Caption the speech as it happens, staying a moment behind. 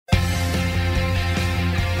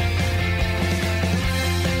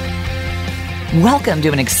Welcome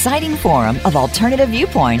to an exciting forum of alternative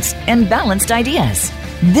viewpoints and balanced ideas.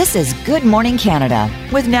 This is Good Morning Canada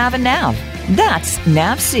with Nav and Nav. That's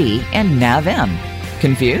Nav C and Nav M.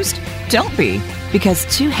 Confused? Don't be, because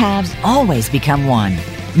two halves always become one.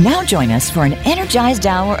 Now join us for an energized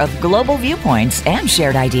hour of global viewpoints and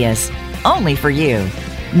shared ideas. Only for you.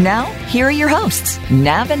 Now, here are your hosts,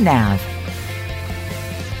 Nav and Nav.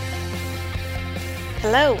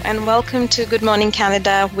 Hello and welcome to Good Morning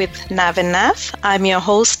Canada with Nav and Nav. I'm your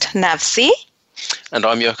host, Nav C. And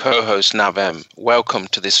I'm your co-host, Nav M. Welcome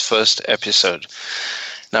to this first episode.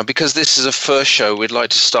 Now, because this is a first show, we'd like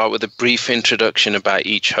to start with a brief introduction about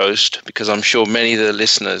each host, because I'm sure many of the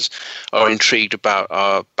listeners are intrigued about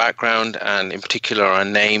our background and in particular our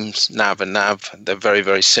names, Nav and Nav. They're very,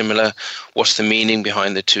 very similar. What's the meaning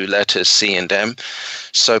behind the two letters C and M?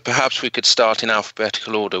 So perhaps we could start in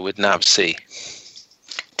alphabetical order with Nav C.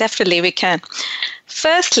 Definitely, we can.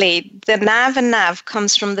 Firstly, the Nav and Nav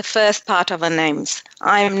comes from the first part of our names.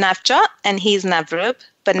 I'm Navjot and he's Navroop,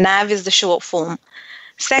 but Nav is the short form.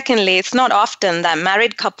 Secondly, it's not often that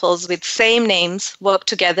married couples with same names work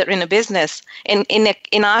together in a business.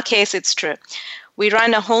 In our case, it's true. We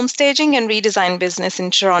run a home staging and redesign business in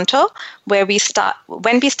Toronto, where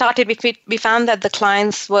when we started, we found that the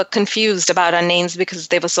clients were confused about our names because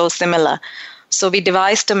they were so similar. So we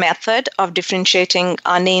devised a method of differentiating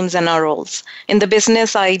our names and our roles. In the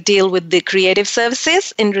business, I deal with the creative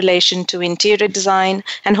services in relation to interior design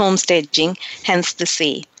and home staging, hence the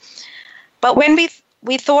C. But when after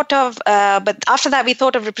that, we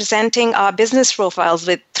thought of representing our business profiles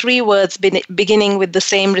with three words beginning with the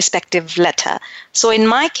same respective letter. So in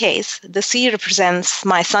my case, the C represents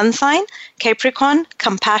my sun sign, Capricorn,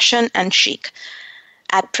 compassion, and chic.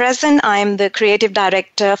 At present, I'm the creative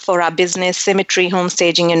director for our business, Symmetry Home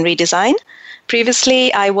Staging and Redesign.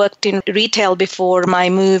 Previously, I worked in retail before my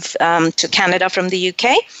move to Canada from the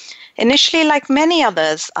UK. Initially, like many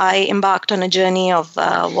others, I embarked on a journey of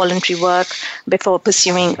voluntary work before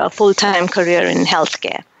pursuing a full-time career in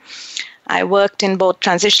healthcare. I worked in both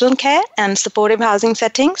transitional care and supportive housing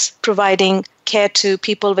settings, providing care to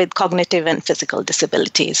people with cognitive and physical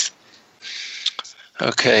disabilities.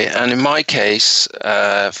 Okay, and in my case,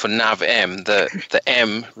 for Nav M, the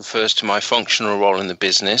M refers to my functional role in the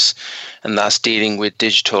business, and that's dealing with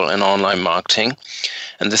digital and online marketing.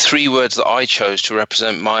 And the three words that I chose to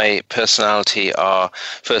represent my personality are,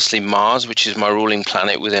 firstly, Mars, which is my ruling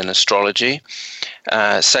planet within astrology.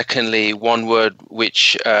 Secondly, one word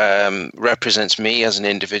which represents me as an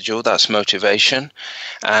individual, that's motivation.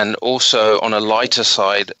 And also, on a lighter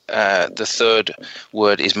side, the third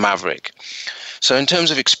word is Maverick. So in terms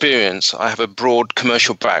of experience, I have a broad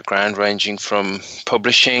commercial background ranging from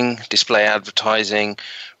publishing, display advertising,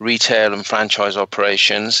 retail and franchise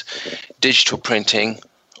operations, digital printing,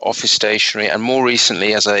 office stationery, and more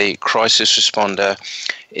recently as a crisis responder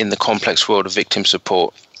in the complex world of victim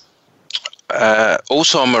support.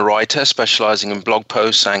 Also, I'm a writer specializing in blog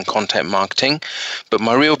posts and content marketing, but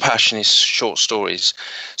my real passion is short stories.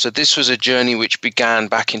 So this was a journey which began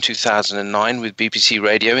back in 2009 with BBC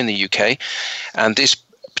Radio in the UK, and this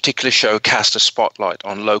particular show cast a spotlight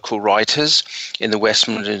on local writers in the West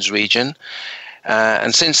Midlands region.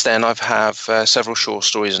 And since then, I've have several short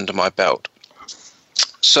stories under my belt.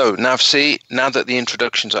 So, Nav C, now that the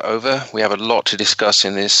introductions are over, we have a lot to discuss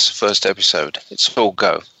in this first episode. It's all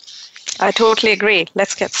go. I totally agree.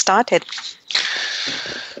 Let's get started.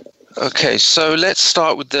 Okay, so let's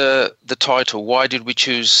start with the title. Why did we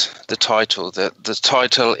choose the title? The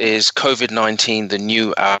title is COVID-19, the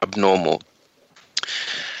New Abnormal.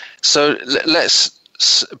 So let's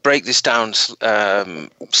break this down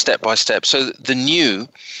step by step. So the new,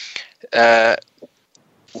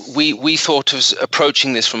 we thought of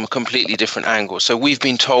approaching this from a completely different angle. So we've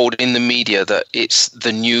been told in the media that it's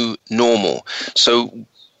the new normal.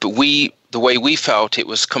 But the way we felt, it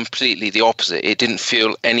was completely the opposite. It didn't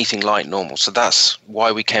feel anything like normal. So that's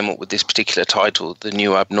why we came up with this particular title, The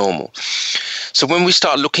New Abnormal. So when we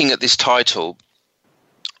start looking at this title,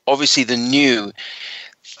 obviously the new,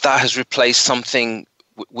 that has replaced something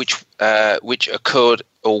which occurred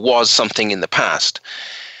or was something in the past.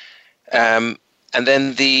 And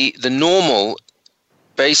then the normal,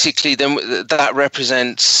 basically, then that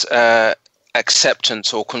represents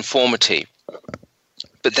acceptance or conformity.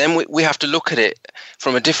 But then we have to look at it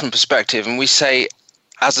from a different perspective, and we say,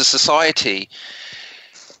 as a society,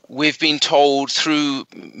 we've been told through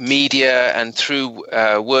media and through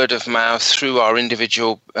word of mouth, through our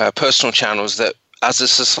individual personal channels, that as a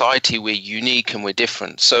society we're unique and we're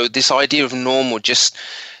different. So this idea of normal just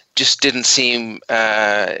didn't seem,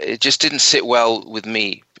 it just didn't sit well with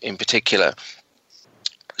me in particular.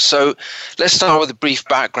 So let's start with a brief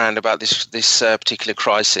background about this particular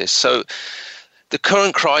crisis. So the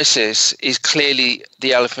current crisis is clearly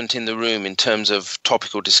the elephant in the room in terms of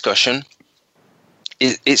topical discussion.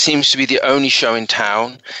 It seems to be the only show in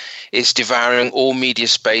town. It's devouring all media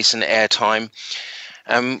space and airtime.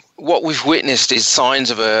 What we've witnessed is signs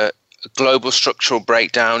of a global structural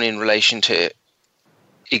breakdown in relation to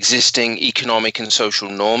existing economic and social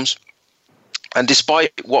norms. And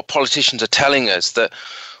despite what politicians are telling us, that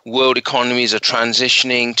world economies are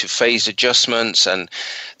transitioning to phased adjustments and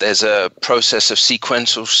there's a process of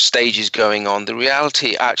sequential stages going on, the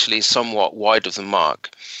reality actually is somewhat wide of the mark.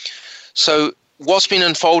 So what's been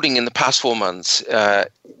unfolding in the past 4 months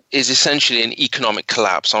is essentially an economic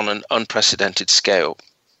collapse on an unprecedented scale.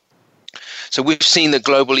 So we've seen that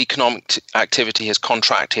global economic activity has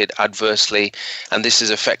contracted adversely, and this has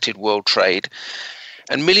affected world trade.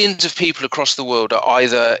 And millions of people across the world are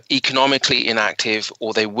either economically inactive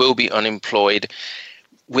or they will be unemployed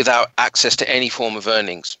without access to any form of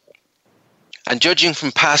earnings. And judging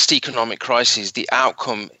from past economic crises, the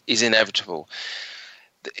outcome is inevitable.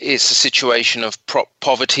 It's a situation of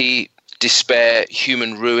poverty, despair,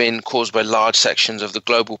 human ruin caused by large sections of the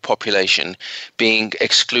global population being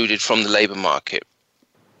excluded from the labor market.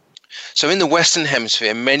 So in the Western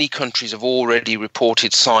Hemisphere, many countries have already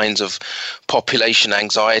reported signs of population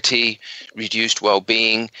anxiety, reduced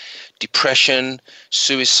well-being, depression,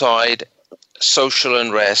 suicide, social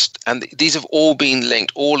unrest, and these have all been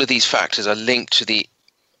linked. All of these factors are linked to the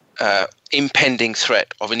impending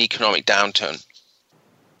threat of an economic downturn.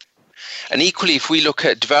 And equally, if we look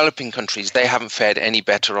at developing countries, they haven't fared any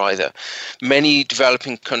better either. Many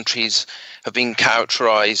developing countries have been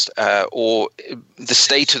characterized, or the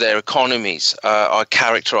state of their economies are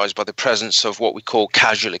characterized by the presence of what we call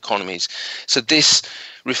casual economies. So this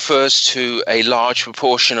refers to a large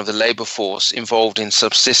proportion of the labor force involved in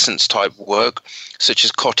subsistence type work, such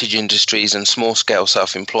as cottage industries and small scale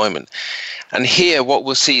self-employment. And here what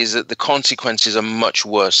we'll see is that the consequences are much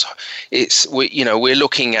worse. We're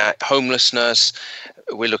looking at homelessness,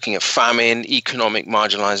 we're looking at famine, economic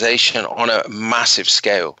marginalization on a massive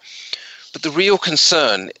scale. But the real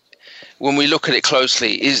concern, when we look at it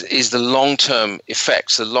closely, is the long-term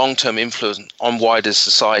effects, the long-term influence on wider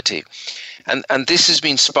society. And this has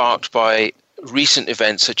been sparked by recent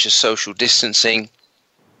events such as social distancing,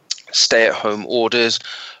 stay-at-home orders,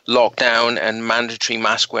 lockdown, and mandatory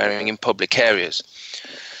mask wearing in public areas.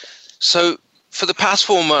 So for the past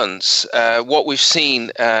 4 months, what we've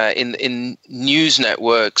seen in news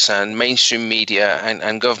networks and mainstream media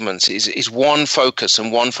and governments is one focus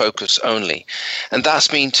and one focus only. And that's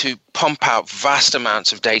been to pump out vast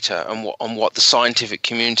amounts of data on what the scientific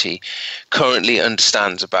community currently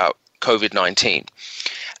understands about COVID-19.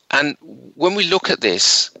 And when we look at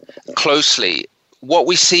this closely, what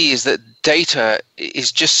we see is that data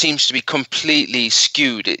just seems to be completely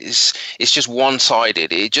skewed. It's just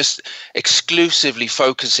one-sided. It just exclusively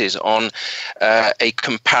focuses on a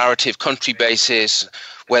comparative country basis,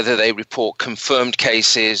 whether they report confirmed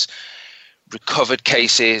cases, recovered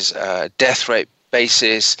cases, death rate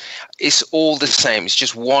basis. It's all the same. It's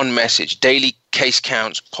just one message: daily case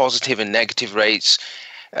counts, positive and negative rates,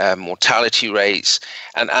 mortality rates,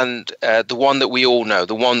 and the one that we all know,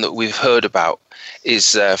 the one that we've heard about,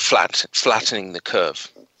 is flattening the curve.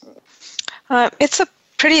 It's a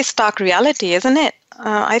pretty stark reality, isn't it?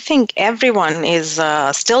 I think everyone is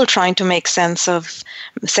still trying to make sense of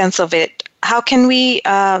it. How can we?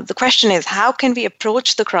 The question is, how can we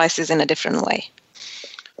approach the crisis in a different way?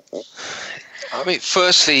 I mean,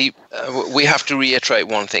 firstly, we have to reiterate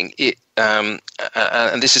one thing.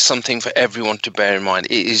 And this is something for everyone to bear in mind.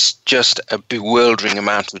 It is just a bewildering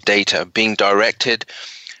amount of data being directed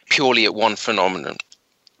purely at one phenomenon.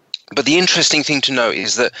 But the interesting thing to note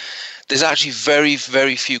is that there's actually very,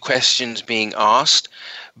 very few questions being asked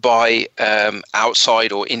by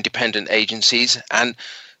outside or independent agencies. And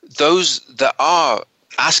those that are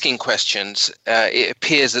asking questions, it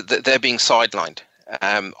appears that they're being sidelined.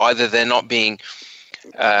 Either they're not being,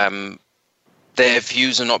 their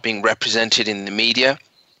views are not being represented in the media.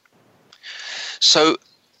 So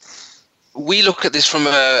we look at this from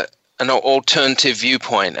an alternative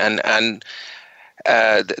viewpoint, and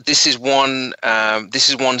this is one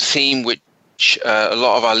theme which a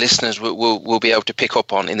lot of our listeners will be able to pick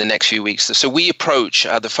up on in the next few weeks. So we approach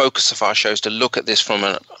the focus of our shows to look at this from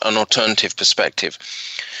an alternative perspective.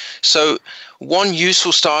 So one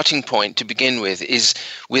useful starting point to begin with is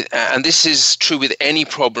and this is true with any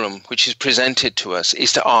problem which is presented to us,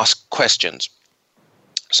 is to ask questions.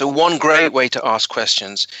 So one great way to ask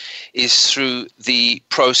questions is through the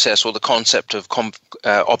process or the concept of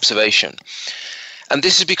observation. And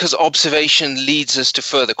this is because observation leads us to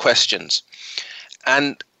further questions.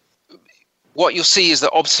 And what you'll see is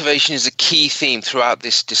that observation is a key theme throughout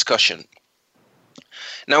this discussion.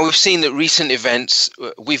 Now, we've seen that recent events,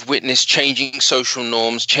 we've witnessed changing social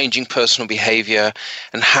norms, changing personal behavior,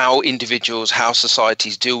 and how individuals, how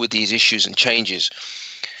societies deal with these issues and changes.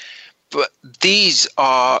 But these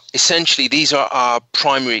are our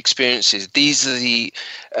primary experiences. These are the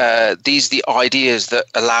ideas that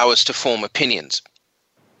allow us to form opinions.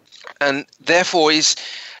 And therefore,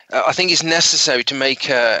 I think it's necessary to make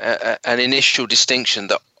an initial distinction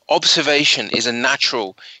that observation is a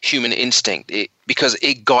natural human instinct because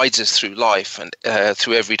it guides us through life and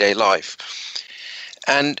through everyday life.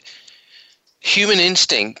 And human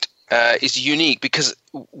instinct is unique because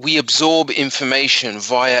we absorb information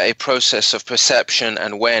via a process of perception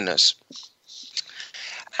and awareness.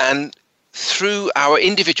 And through our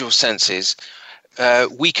individual senses,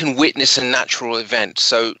 we can witness a natural event.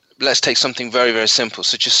 So let's take something very, very simple,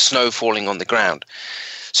 such as snow falling on the ground.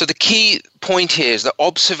 So the key point here is that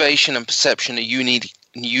observation and perception are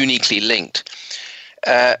uniquely linked.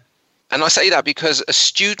 And I say that because a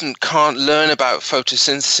student can't learn about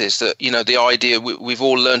photosynthesis, the idea we've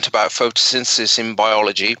all learnt about photosynthesis in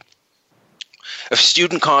biology. A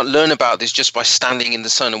student can't learn about this just by standing in the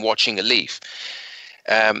sun and watching a leaf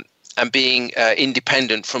and being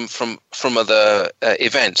independent from other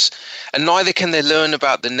events. And neither can they learn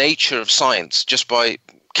about the nature of science just by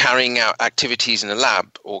carrying out activities in a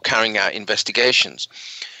lab or carrying out investigations.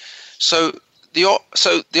 So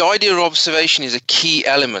the idea of observation is a key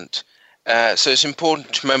element. So it's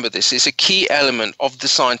important to remember this. It's a key element of the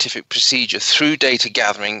scientific procedure through data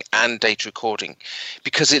gathering and data recording,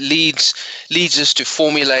 because it leads us to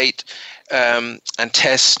formulate and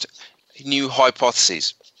test new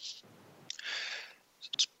hypotheses.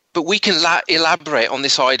 But we can elaborate on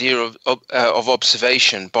this idea of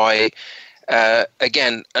observation by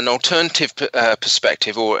again, an alternative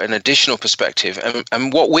perspective or an additional perspective.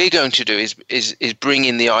 And what we're going to do is bring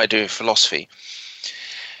in the idea of philosophy.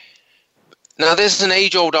 Now, there's an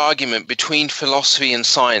age-old argument between philosophy and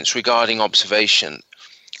science regarding observation,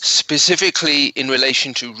 specifically in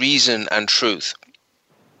relation to reason and truth.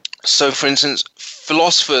 So, for instance,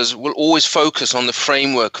 philosophers will always focus on the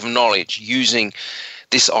framework of knowledge using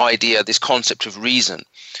this idea, this concept of reason,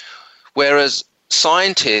 whereas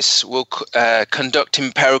scientists will conduct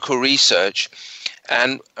empirical research.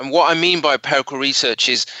 And what I mean by empirical research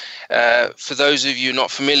is, for those of you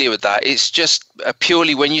not familiar with that, it's just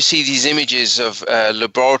purely when you see these images of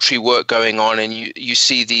laboratory work going on and you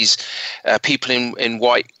see these people in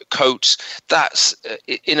white coats, that's,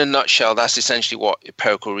 in a nutshell, that's essentially what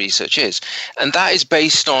empirical research is. And that is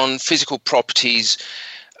based on physical properties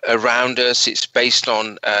around us. It's based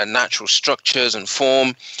on natural structures and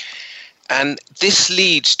form. And this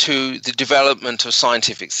leads to the development of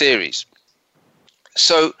scientific theories.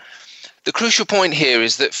 So the crucial point here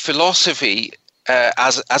is that philosophy,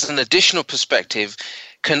 as an additional perspective,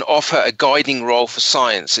 can offer a guiding role for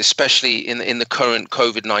science, especially in the current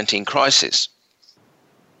COVID-19 crisis.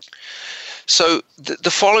 So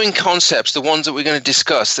the following concepts, the ones that we're going to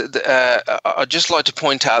discuss, I'd just like to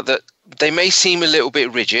point out that they may seem a little bit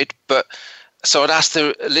rigid, but so I'd ask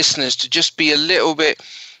the listeners to just be a little bit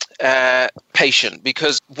patient,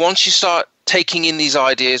 because once you start taking in these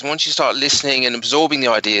ideas, once you start listening and absorbing the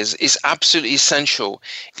ideas, it's absolutely essential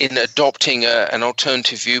in adopting an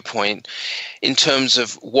alternative viewpoint in terms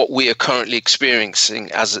of what we are currently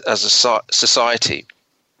experiencing as a society.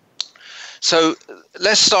 So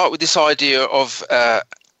let's start with this idea of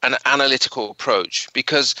an analytical approach,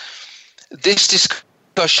 because this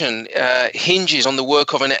discussion hinges on the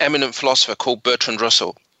work of an eminent philosopher called Bertrand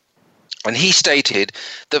Russell. And he stated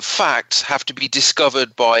that facts have to be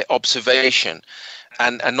discovered by observation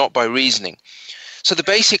and not by reasoning. So the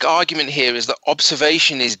basic argument here is that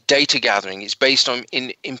observation is data gathering. It's based on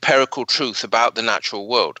empirical truth about the natural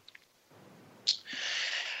world.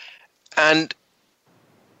 And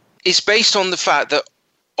it's based on the fact that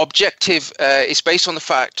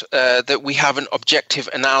that we have an objective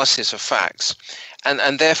analysis of facts.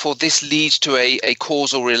 And therefore, this leads to a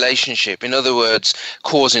causal relationship. In other words,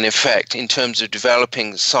 cause and effect in terms of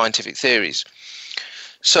developing scientific theories.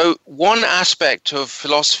 So one aspect of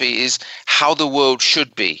philosophy is how the world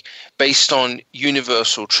should be, based on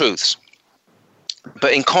universal truths.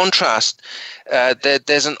 But in contrast,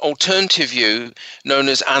 there's an alternative view known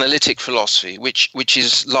as analytic philosophy, which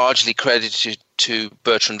is largely credited to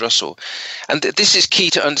Bertrand Russell. And this is key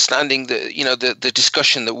to understanding the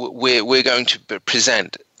discussion that we're going to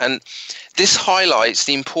present. And this highlights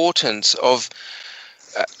the importance of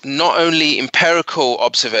not only empirical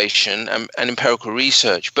observation and empirical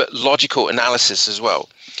research, but logical analysis as well.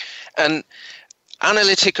 And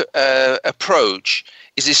analytic approach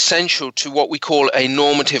is essential to what we call a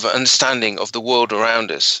normative understanding of the world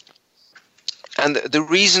around us. And the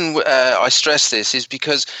reason I stress this is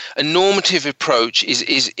because a normative approach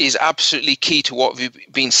is absolutely key to what we've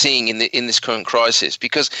been seeing in this current crisis,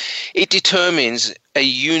 because it determines a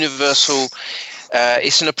universal.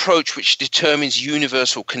 It's an approach which determines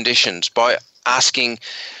universal conditions by asking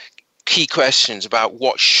key questions about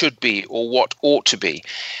what should be or what ought to be,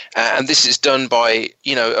 and this is done by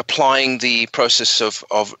applying the process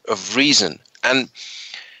of reason. And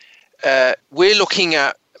we're looking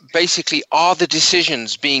at basically, are the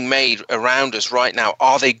decisions being made around us right now,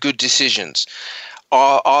 are they good decisions?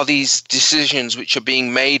 Are these decisions which are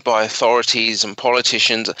being made by authorities and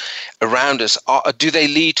politicians around us, do they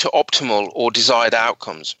lead to optimal or desired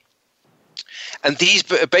outcomes? And these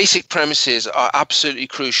basic premises are absolutely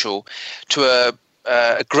crucial to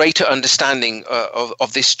a greater understanding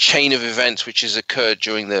of this chain of events which has occurred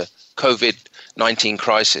during the COVID-19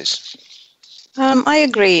 crisis. I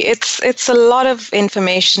agree. It's a lot of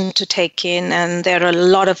information to take in, and there are a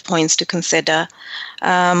lot of points to consider.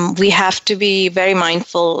 We have to be very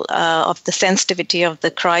mindful of the sensitivity of the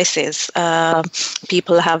crisis.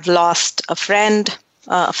 People have lost a friend,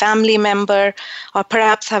 a family member, or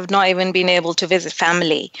perhaps have not even been able to visit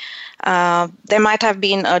family. There might have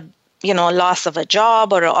been a loss of a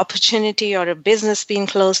job or an opportunity or a business being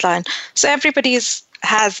closed down. So everybody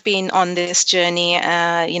has been on this journey,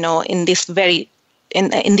 in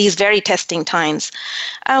these very testing times.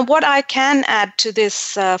 What I can add to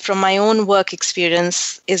this from my own work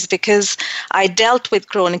experience is because I dealt with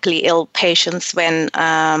chronically ill patients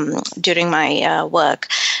during my work,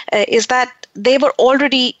 is that they were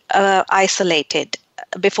already isolated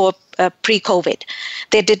before pre-COVID.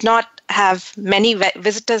 They did not have many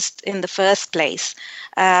visitors in the first place,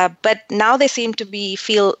 but now they seem to be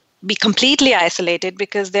completely isolated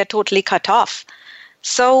because they're totally cut off.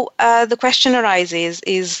 So the question arises,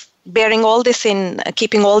 is keeping all this in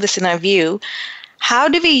our view, how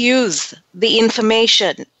do we use the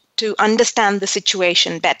information to understand the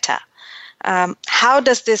situation better? How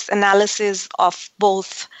does this analysis of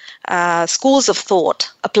both schools of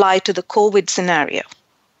thought apply to the COVID scenario?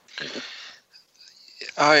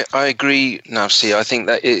 I agree, Navsi. I think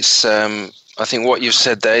that it's. I think what you've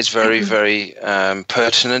said there is very, very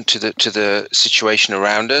pertinent to the situation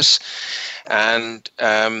around us, and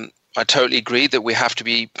I totally agree that we have to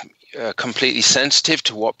be completely sensitive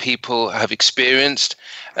to what people have experienced.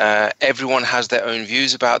 Everyone has their own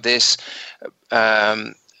views about this.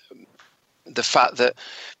 The fact that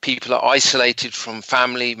people are isolated from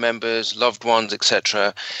family members, loved ones,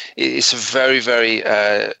 etc., it's a very, very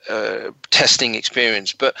testing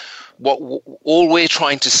experience. But all we're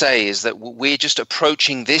trying to say is that we're just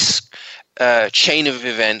approaching this chain of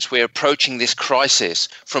events, we're approaching this crisis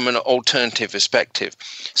from an alternative perspective.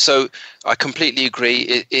 So I completely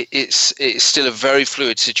agree. It's still a very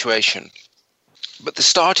fluid situation. But the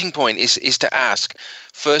starting point is to ask,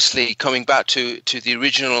 firstly, coming back to the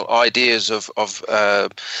original ideas of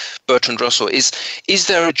Bertrand Russell, is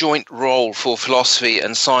there a joint role for philosophy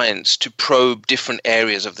and science to probe different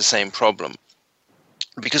areas of the same problem?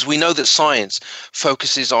 Because we know that science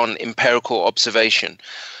focuses on empirical observation,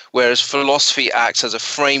 whereas philosophy acts as a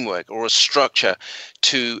framework or a structure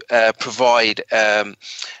to provide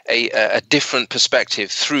a different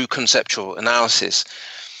perspective through conceptual analysis.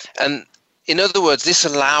 And in other words, this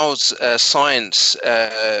allows science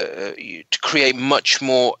to create much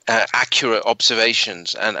more accurate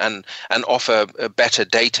observations and offer better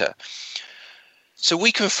data. So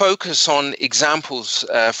we can focus on examples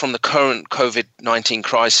from the current COVID-19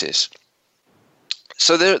 crisis.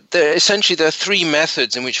 So there are three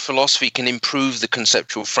methods in which philosophy can improve the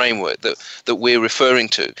conceptual framework that we're referring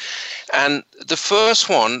to. And the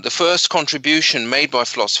first contribution made by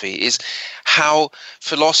philosophy is how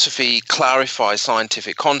philosophy clarifies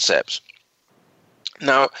scientific concepts.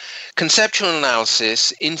 Now, conceptual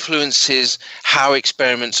analysis influences how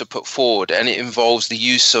experiments are put forward, and it involves the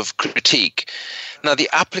use of critique. Now, the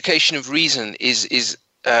application of reason is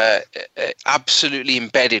absolutely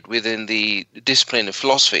embedded within the discipline of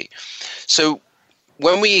philosophy. So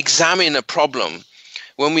when we examine a problem,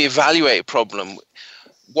 when we evaluate a problem,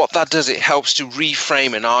 what that does, it helps to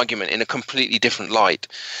reframe an argument in a completely different light.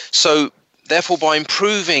 So therefore, by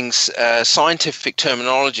improving scientific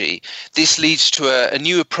terminology, this leads to a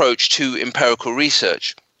new approach to empirical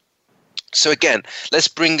research. So again, let's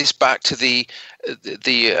bring this back to the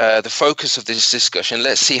focus of this discussion.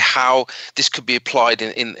 Let's see how this could be applied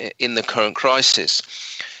in the current crisis.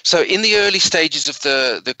 So in the early stages of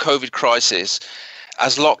the COVID crisis,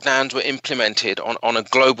 as lockdowns were implemented on a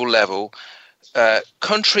global level,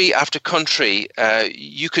 country after country,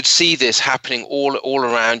 you could see this happening all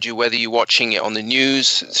around you, whether you're watching it on the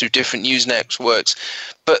news, through different news networks.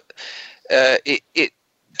 But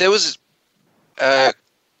there was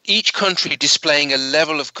each country displaying a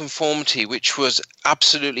level of conformity which was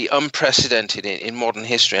absolutely unprecedented in modern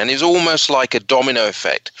history. And it was almost like a domino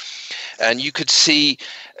effect. And you could see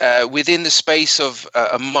within the space of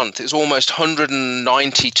a month, it was almost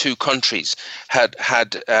 192 countries had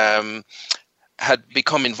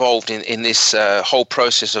become involved in this whole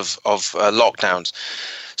process of lockdowns.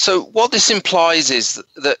 So what this implies is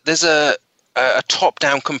that there's a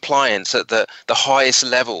top-down compliance at the highest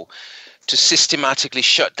level to systematically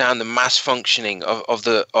shut down the mass functioning of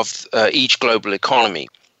each global economy,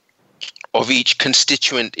 of each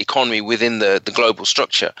constituent economy within the global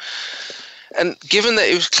structure. And given that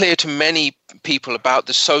it was clear to many people about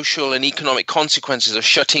the social and economic consequences of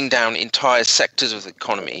shutting down entire sectors of the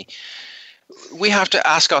economy, we have to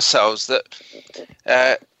ask ourselves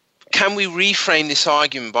that can we reframe this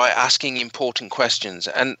argument by asking important questions?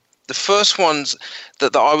 And the first ones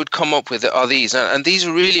that I would come up with are these, and these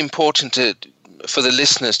are really important for the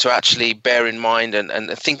listeners to actually bear in mind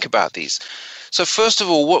and think about these. So first of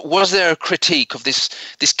all, was there a critique of this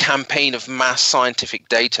campaign of mass scientific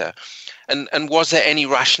data? And was there any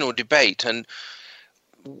rational debate? And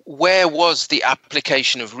where was the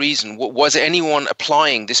application of reason? Was anyone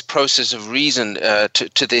applying this process of reason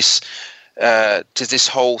to this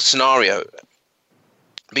whole scenario?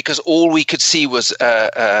 Because all we could see was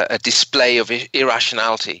a display of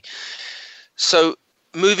irrationality. So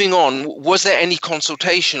moving on, was there any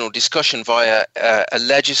consultation or discussion via a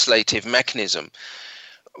legislative mechanism?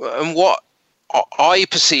 And what I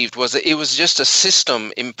perceived was that it was just a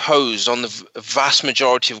system imposed on the vast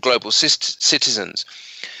majority of global citizens.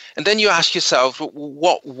 And then you ask yourself,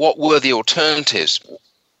 what were the alternatives?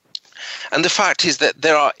 And the fact is that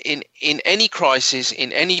there are, in any crisis,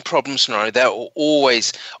 in any problem scenario, there are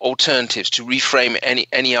always alternatives to reframe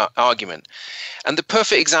any argument. And the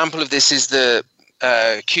perfect example of this is the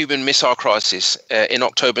Cuban Missile Crisis in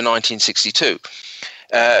October 1962,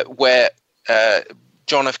 where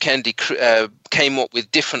John F. Kennedy came up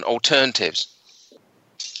with different alternatives.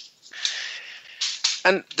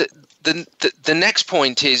 And the next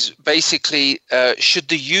point is basically, should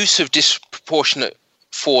the use of disproportionate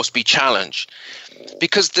force be challenged?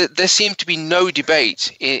 Because there seemed to be no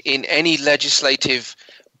debate in any legislative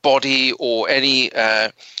body or any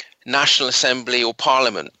National Assembly or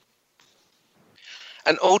Parliament.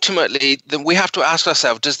 And ultimately, then we have to ask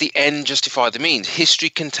ourselves, does the end justify the means? History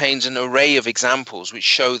contains an array of examples which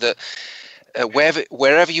show that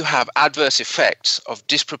wherever you have adverse effects of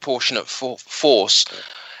disproportionate force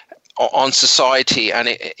on society and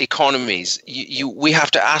economies, we have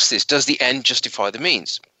to ask this, does the end justify the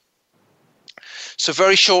means? So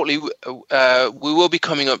very shortly, we will be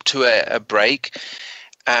coming up to a break.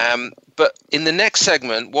 But in the next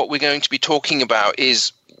segment, what we're going to be talking about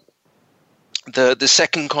is the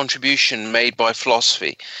second contribution made by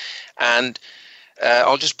philosophy. And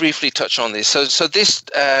I'll just briefly touch on this. So this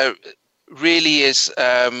really is,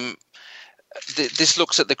 this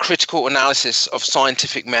looks at the critical analysis of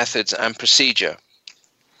scientific methods and procedure.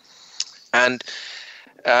 And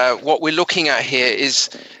what we're looking at here is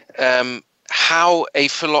how a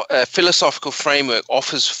philosophical framework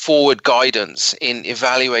offers forward guidance in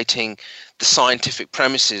evaluating the scientific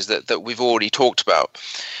premises that we've already talked about.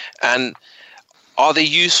 And are they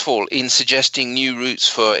useful in suggesting new routes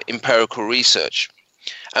for empirical research?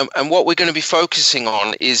 And what we're going to be focusing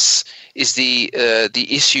on is the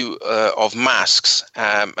issue of masks,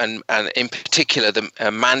 and in particular the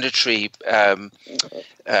mandatory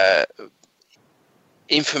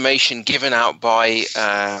information given out by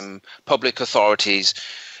public authorities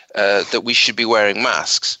that we should be wearing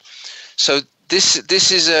masks. So this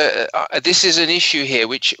is an issue here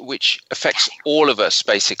which affects all of us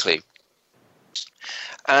basically.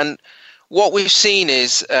 And what we've seen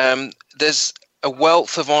is there's a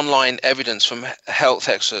wealth of online evidence from health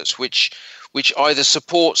experts which either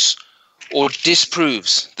supports or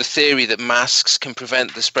disproves the theory that masks can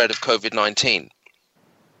prevent the spread of COVID-19.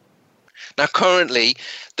 Now, currently,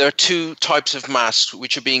 there are two types of masks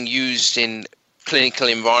which are being used in clinical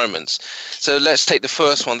environments. So let's take the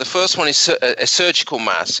first one. The first one is a surgical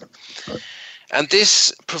mask. And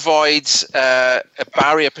this provides a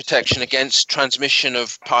barrier protection against transmission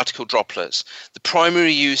of particle droplets. The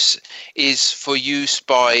primary use is for use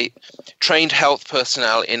by trained health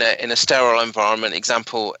personnel in a sterile environment,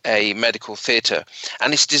 example, a medical theatre.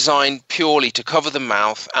 And it's designed purely to cover the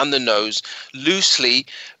mouth and the nose loosely,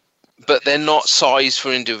 but they're not sized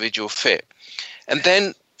for individual fit. And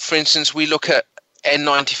then, for instance, we look at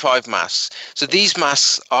N95 masks. So these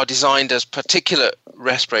masks are designed as particulate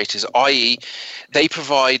respirators, i.e. they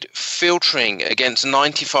provide filtering against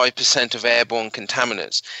 95% of airborne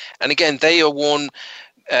contaminants. And again, they are worn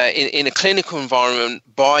in a clinical environment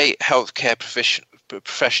by healthcare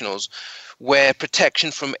professionals where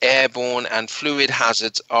protection from airborne and fluid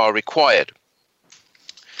hazards are required.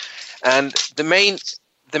 And the main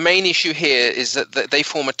issue here is that they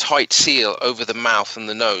form a tight seal over the mouth and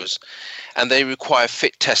the nose, and they require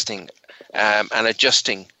fit testing and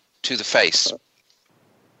adjusting to the face.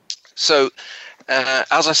 So,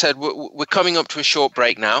 as I said, we're coming up to a short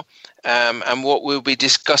break now, and what we'll be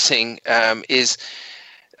discussing is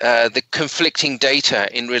the conflicting data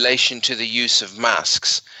in relation to the use of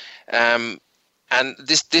masks. And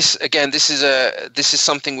this is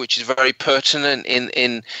something which is very pertinent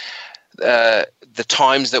in the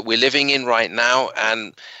times that we're living in right now,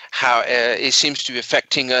 and how it seems to be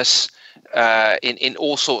affecting us in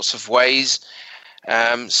all sorts of ways.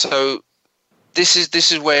 So this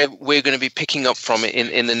is where we're going to be picking up from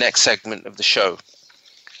in the next segment of the show.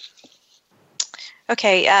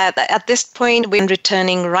 Okay, at this point, we're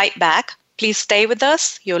returning right back. Please stay with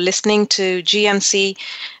us. You're listening to GMC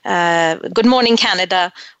Good Morning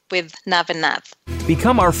Canada with Nav and Nav.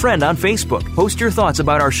 Become our friend on Facebook. Post your thoughts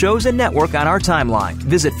about our shows and network on our timeline.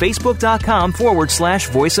 Visit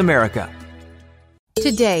facebook.com/Voice America.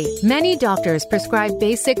 Today, many doctors prescribe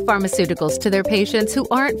basic pharmaceuticals to their patients who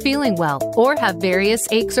aren't feeling well or have various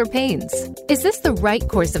aches or pains. Is this the right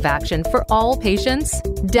course of action for all patients?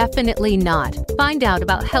 Definitely not. Find out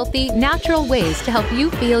about healthy, natural ways to help you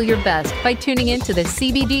feel your best by tuning into the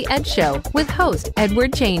CBD Ed Show with host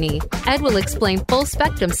Edward Cheney. Ed will explain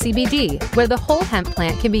full-spectrum CBD, where the whole hemp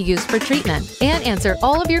plant can be used for treatment, and answer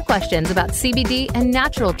all of your questions about CBD and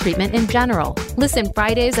natural treatment in general. Listen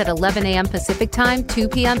Fridays at 11 a.m. Pacific Time, 2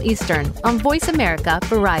 p.m. Eastern on Voice America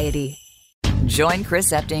Variety. Join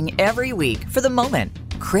Chris Epting every week for The Moment.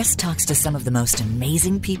 Chris talks to some of the most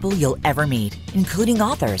amazing people you'll ever meet, including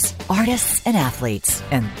authors, artists, and athletes.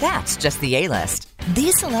 And that's just the A-list.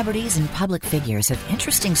 These celebrities and public figures have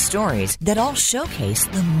interesting stories that all showcase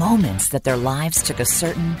the moments that their lives took a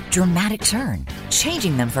certain dramatic turn,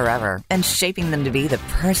 changing them forever and shaping them to be the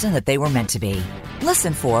person that they were meant to be.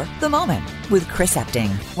 Listen for The Moment with Chris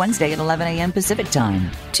Epting, Wednesday at 11 a.m. Pacific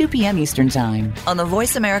Time, 2 p.m. Eastern Time on the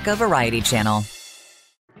Voice America Variety Channel.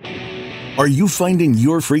 Are you finding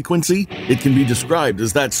your frequency? It can be described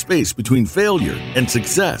as that space between failure and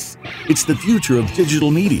success. It's the future of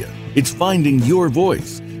digital media. It's finding your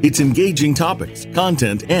voice. It's engaging topics,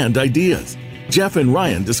 content, and ideas. Jeff and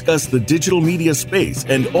Ryan discuss the digital media space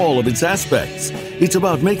and all of its aspects. It's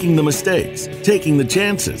about making the mistakes, taking the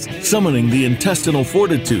chances, summoning the intestinal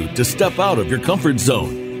fortitude to step out of your comfort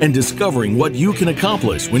zone, and discovering what you can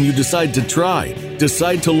accomplish when you decide to try,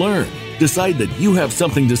 decide to learn, decide that you have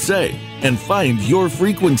something to say, and find your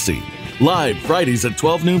frequency. Live Fridays at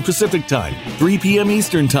 12 noon Pacific Time, 3 p.m.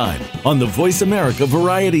 Eastern Time on the Voice America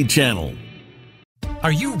Variety Channel.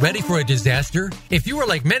 Are you ready for a disaster? If you are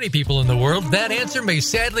like many people in the world, that answer may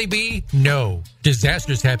sadly be no.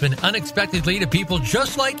 Disasters happen unexpectedly to people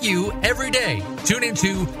just like you every day. Tune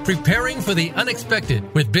into Preparing for the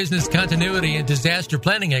Unexpected with business continuity and disaster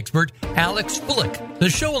planning expert Alex Fullick. The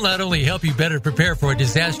show will not only help you better prepare for a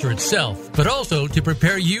disaster itself, but also to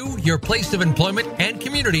prepare you, your place of employment, and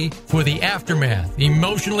community for the aftermath,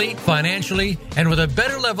 emotionally, financially, and with a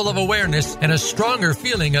better level of awareness and a stronger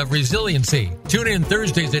feeling of resiliency. Tune in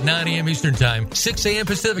Thursdays at 9 a.m. Eastern Time, 6 a.m.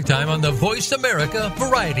 Pacific Time on the Voice America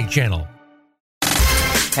Variety Channel.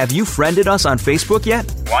 Have you friended us on Facebook yet?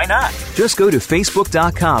 Why not? Just go to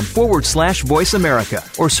facebook.com/Voice America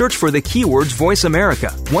or search for the keywords Voice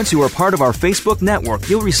America. Once you are part of our Facebook network,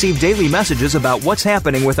 you'll receive daily messages about what's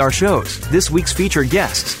happening with our shows, this week's featured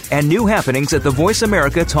guests, and new happenings at the Voice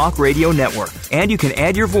America Talk Radio Network. And you can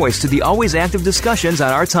add your voice to the always active discussions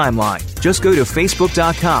on our timeline. Just go to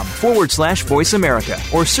facebook.com/Voice America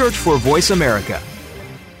or search for Voice America.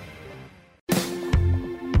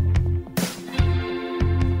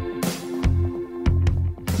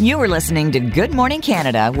 You are listening to Good Morning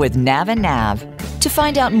Canada with Nav and Nav. To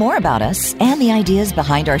find out more about us and the ideas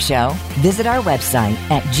behind our show, visit our website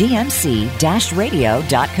at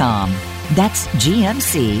gmc-radio.com. That's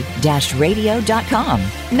gmc-radio.com.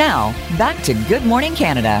 Now, back to Good Morning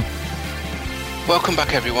Canada. Welcome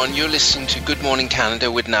back, everyone. You're listening to Good Morning Canada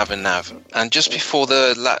with Nav and Nav. And just before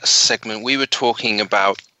the last segment, we were talking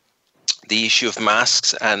about the issue of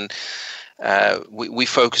masks, and we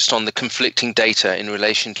focused on the conflicting data in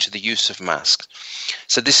relation to the use of masks.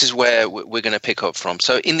 So this is where we're going to pick up from.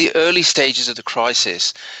 So in the early stages of the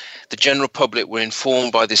crisis, the general public were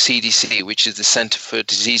informed by the CDC, which is the Centre for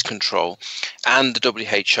Disease Control, and the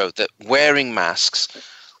WHO that wearing masks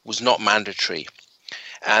was not mandatory.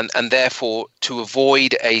 And therefore, to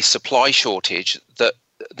avoid a supply shortage, that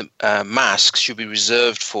the masks should be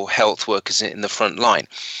reserved for health workers in the front line.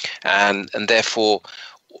 And therefore,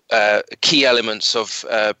 key elements of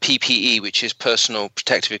PPE, which is personal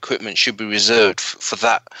protective equipment, should be reserved for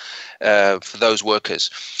that. For those workers.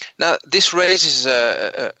 Now, this raises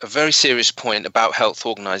a very serious point about health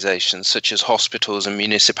organizations such as hospitals and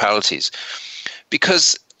municipalities,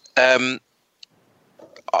 because I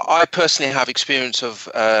personally have experience of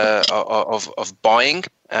buying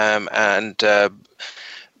and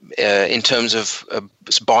in terms of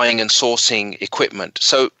buying and sourcing equipment.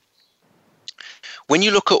 So when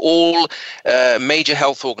you look at all major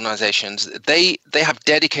health organizations, they have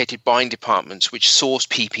dedicated buying departments which source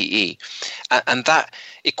PPE, and that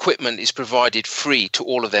equipment is provided free to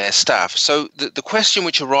all of their staff. So the question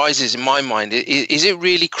which arises in my mind is it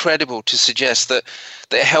really credible to suggest that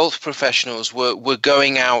health professionals were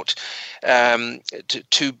going out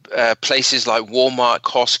to places like Walmart,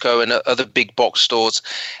 Costco, and other big box stores,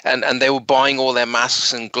 and they were buying all their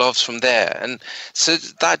masks and gloves from there? And so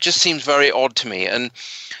that just seems very odd to me. And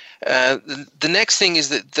the next thing is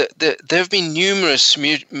that there have been numerous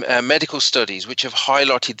medical studies which have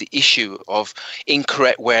highlighted the issue of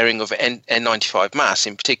incorrect wearing of N95 masks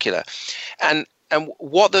in particular. And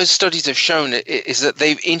what those studies have shown is that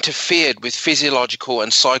they've interfered with physiological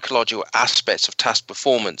and psychological aspects of task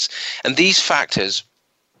performance. And these factors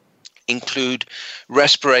include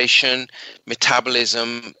respiration,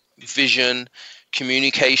 metabolism, vision,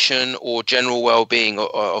 communication, or general well-being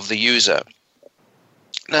of the user.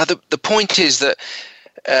 Now, the point is that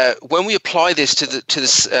when we apply this to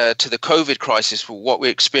the COVID crisis, what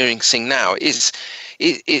we're experiencing now, it's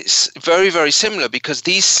very, very similar, because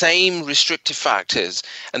these same restrictive factors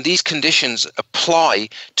and these conditions apply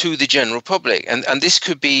to the general public. And this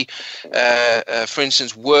could be, for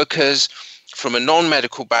instance, workers from a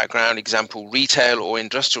non-medical background, example, retail or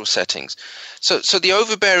industrial settings. So the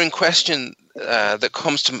overbearing question that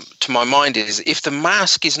comes to my mind is, if the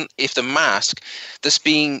mask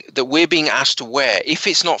that we're being asked to wear, if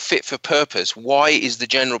it's not fit for purpose, why is the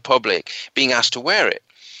general public being asked to wear it?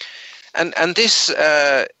 And this,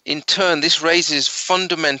 in turn, this raises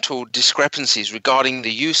fundamental discrepancies regarding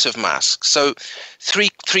the use of masks. So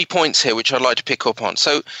three points here which I'd like to pick up on.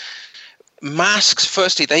 So masks,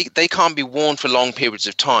 firstly, they can't be worn for long periods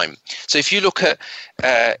of time. So if you look at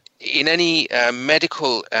in any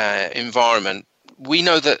medical environment, we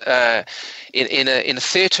know that in a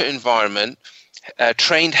theatre environment,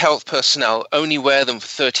 trained health personnel only wear them for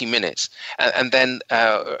 30 minutes, and then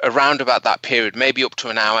around about that period, maybe up to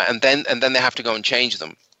an hour, and then they have to go and change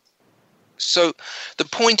them. So the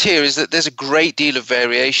point here is that there's a great deal of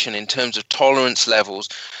variation in terms of tolerance levels,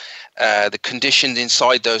 the conditions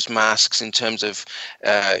inside those masks in terms of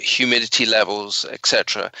humidity levels,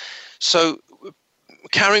 etc. So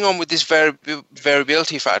carrying on with this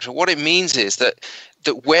variability factor, what it means is that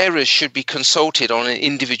wearers should be consulted on an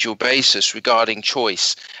individual basis regarding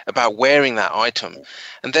choice about wearing that item.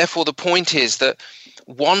 And therefore the point is that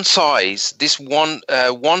one size does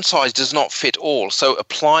not fit all. So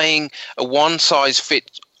applying a one size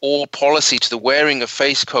fits all policy to the wearing of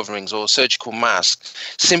face coverings or surgical masks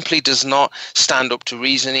simply does not stand up to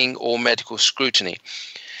reasoning or medical scrutiny.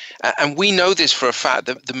 And we know this for a fact,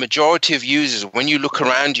 that the majority of users, when you look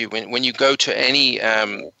around you, when you go to any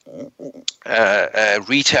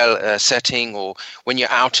retail setting, or when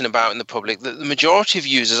you're out and about in the public, the majority of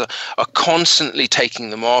users are constantly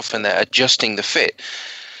taking them off and they're adjusting the fit.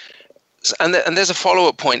 And there's a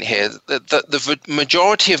follow-up point here, that the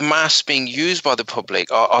majority of masks being used by the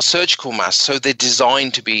public are surgical masks, so they're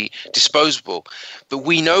designed to be disposable. But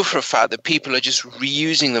we know for a fact that people are just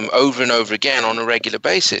reusing them over and over again on a regular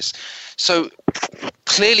basis. So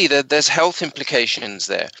clearly there's health implications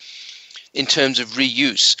there in terms of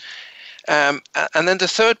reuse. And then the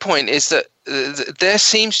third point is that there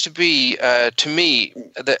seems to be, to me,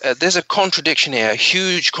 there's a contradiction here, a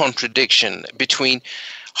huge contradiction between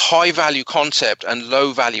high-value concept and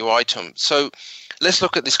low-value item. So let's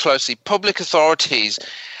look at this closely. Public authorities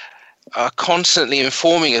are constantly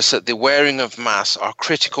informing us that the wearing of masks are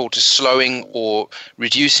critical to slowing or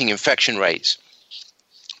reducing infection rates.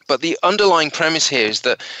 But the underlying premise here is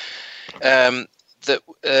that the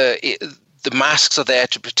masks are there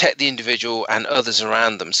to protect the individual and others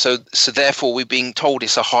around them. So therefore, we're being told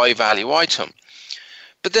it's a high-value item.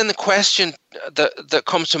 But then the question that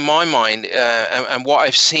comes to my mind, and what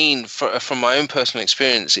I've seen from my own personal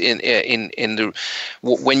experience when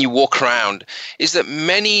you walk around, is that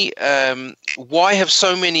why have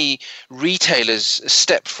so many retailers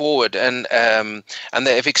stepped forward and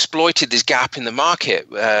they have exploited this gap in the market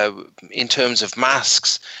in terms of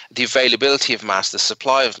masks, the availability of masks, the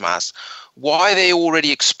supply of masks? Why are they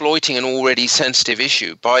already exploiting an already sensitive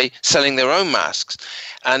issue by selling their own masks?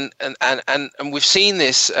 And we've seen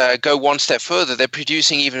this go one step further. They're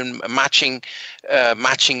producing even matching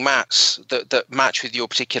masks that match with your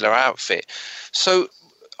particular outfit. So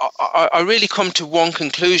I really come to one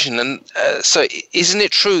conclusion, and so isn't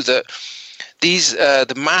it true that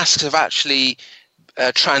the masks have actually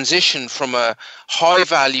transitioned from a high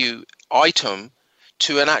value item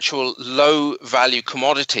to an actual low value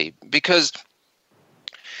commodity? Because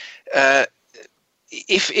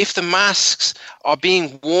if the masks are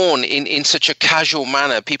being worn in such a casual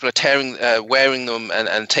manner, people are wearing them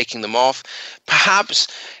and taking them off, perhaps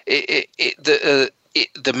the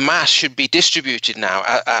mask should be distributed now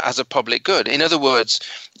as a public good. In other words,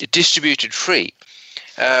 distributed free.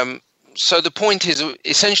 So the point is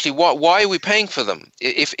essentially, why are we paying for them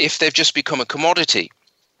if they've just become a commodity?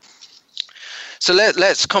 So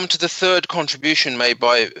let's come to the third contribution made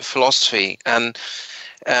by philosophy. And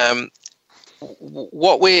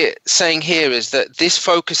what we're saying here is that this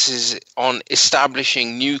focuses on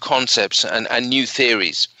establishing new concepts and new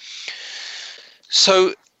theories.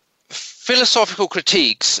 So philosophical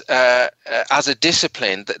critiques as a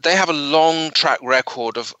discipline, they have a long track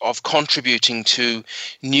record of contributing to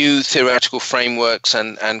new theoretical frameworks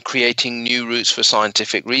and creating new routes for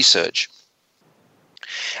scientific research.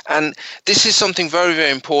 And this is something very,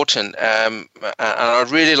 very important, and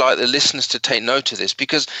I'd really like the listeners to take note of this,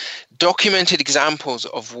 because documented examples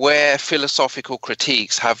of where philosophical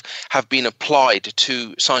critiques have been applied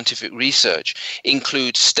to scientific research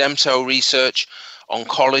include stem cell research,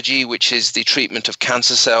 oncology, which is the treatment of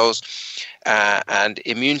cancer cells, and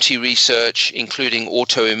immunity research, including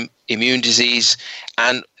autoimmune disease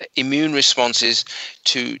and immune responses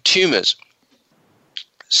to tumors.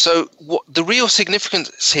 So the real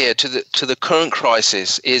significance here to the current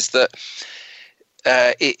crisis is that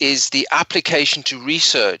it is the application to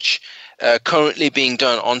research currently being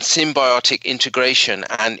done on symbiotic integration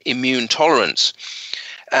and immune tolerance.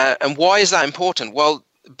 And why is that important? Well,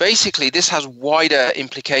 basically, this has wider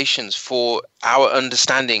implications for our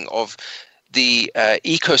understanding of the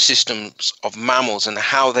ecosystems of mammals and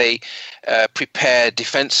how they prepare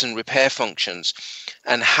defense and repair functions,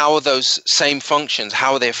 and how those same functions,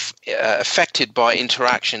 how they're affected by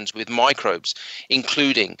interactions with microbes,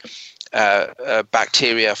 including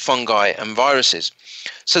bacteria, fungi, and viruses.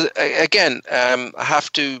 So again, I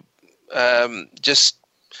have to just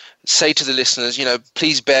say to the listeners,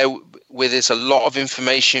 please bear with this. A lot of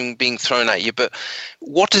information being thrown at you, but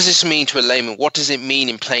what does this mean to a layman? What does it mean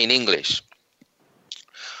in plain English?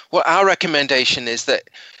 Well, our recommendation is that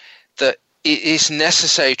it is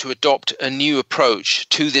necessary to adopt a new approach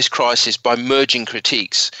to this crisis by merging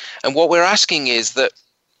critiques. And what we're asking is that,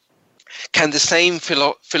 can the same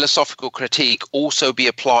philosophical critique also be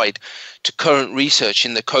applied to current research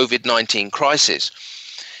in the COVID-19 crisis?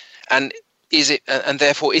 And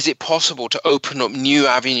therefore, is it possible to open up new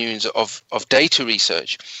avenues of data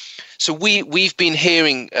research? So we've been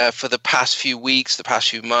hearing for the past few weeks, the past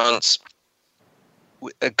few months,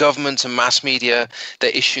 governments and mass media, they're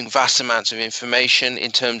issuing vast amounts of information in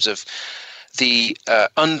terms of the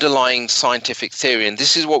underlying scientific theory. And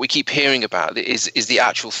this is what we keep hearing about, is the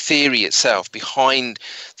actual theory itself behind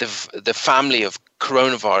the family of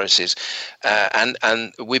coronaviruses.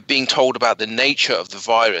 And we're being told about the nature of the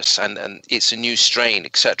virus and it's a new strain,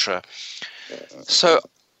 etc. So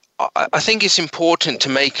I think it's important to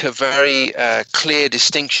make a very clear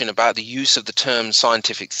distinction about the use of the term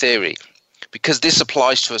scientific theory, because this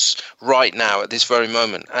applies to us right now at this very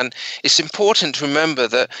moment. And it's important to remember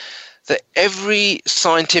that every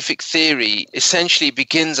scientific theory essentially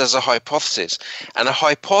begins as a hypothesis, and a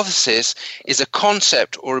hypothesis is a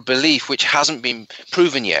concept or a belief which hasn't been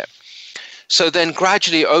proven yet. So then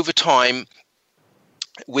gradually over time,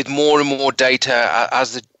 with more and more data,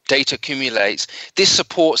 as the data accumulates, this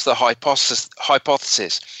supports the hypothesis.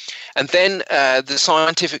 And then the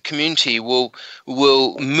scientific community will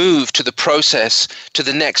move to the process, to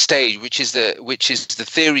the next stage, which is the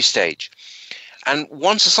theory stage. And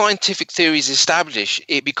once a scientific theory is established,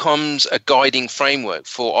 it becomes a guiding framework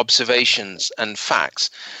for observations and facts.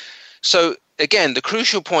 So again, the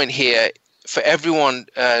crucial point here for everyone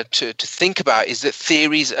to think about is that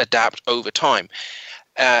theories adapt over time,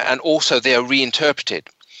 and also they are reinterpreted.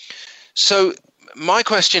 So my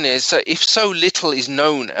question is, if so little is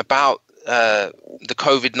known about the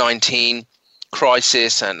COVID-19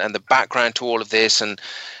 crisis and the background to all of this and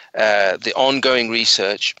the ongoing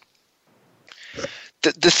research,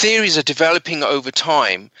 the theories are developing over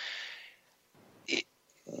time.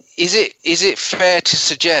 Is it fair to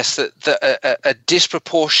suggest that a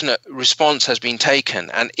disproportionate response has been taken?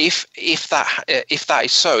 And if that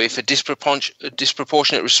is so, if a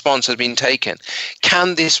disproportionate response has been taken,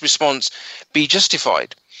 can this response be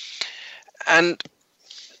justified? And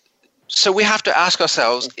so we have to ask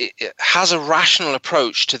ourselves: has a rational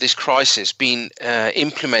approach to this crisis been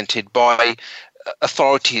implemented by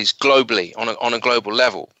authorities globally on a global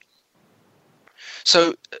level?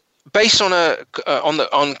 So, based on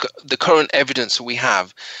the current evidence that we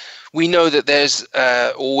have, we know that there's,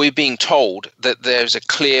 or we're being told that there's a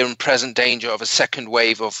clear and present danger of a second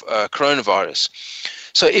wave of coronavirus.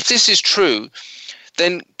 So, if this is true,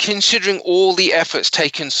 then considering all the efforts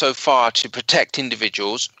taken so far to protect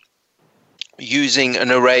individuals, using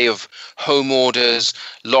an array of home orders,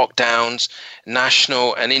 lockdowns,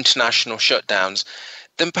 national and international shutdowns,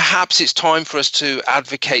 then perhaps it's time for us to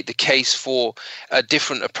advocate the case for a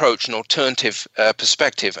different approach, an alternative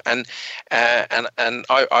perspective. And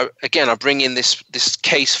I bring in this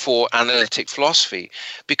case for analytic philosophy,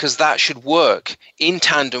 because that should work in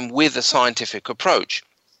tandem with a scientific approach.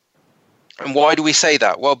 And why do we say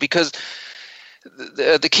that? Well, because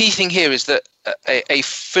the key thing here is that a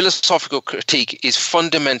philosophical critique is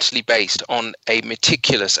fundamentally based on a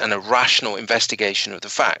meticulous and a rational investigation of the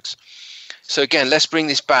facts. So again, let's bring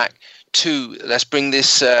this back to,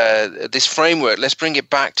 this framework, let's bring it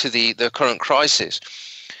back to the current crisis.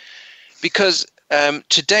 Because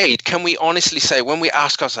to date, can we honestly say, when we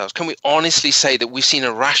ask ourselves, can we honestly say that we've seen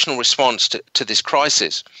a rational response to this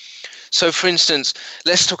crisis? So, for instance,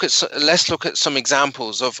 let's look at some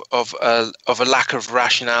examples of a lack of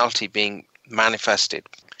rationality being manifested.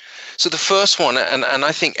 So, the first one, and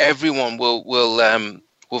I think everyone will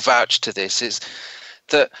vouch to this, is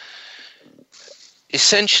that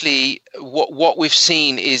essentially what we've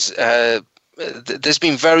seen is there's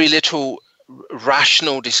been very little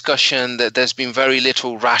rational discussion, that there's been very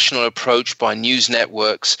little rational approach by news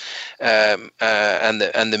networks and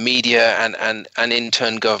the media and in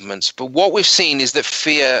turn governments. But what we've seen is that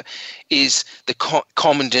fear is the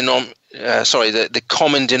common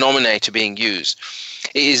denominator being used.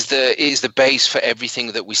 It is the base for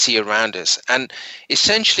everything that we see around us, and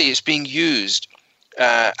essentially it's being used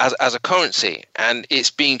as a currency, and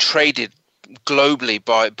it's being traded globally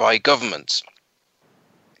by governments.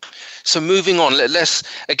 So moving on, let's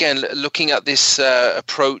again looking at this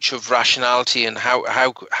approach of rationality and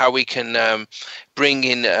how we can bring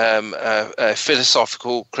in a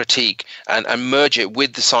philosophical critique and merge it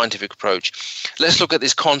with the scientific approach. Let's look at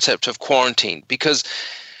this concept of quarantine, because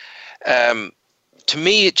to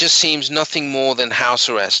me it just seems nothing more than house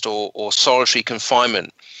arrest or solitary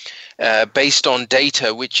confinement. Based on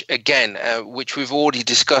data, which we've already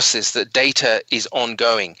discussed this, that data is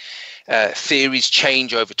ongoing. Theories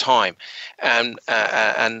change over time, and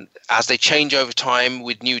as they change over time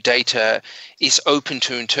with new data, it's open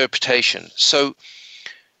to interpretation. So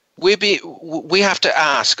we have to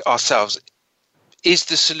ask ourselves, is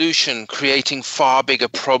the solution creating far bigger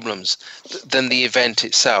problems than the event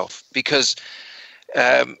itself? Because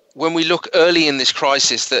when we look early in this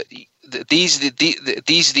crisis, these are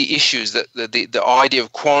the issues, that the idea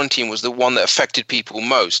of quarantine was the one that affected people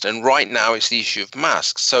most, and right now it's the issue of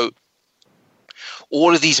masks. So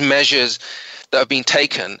all of these measures that have been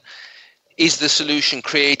taken, is the solution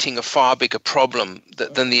creating a far bigger problem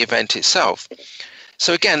than the event itself?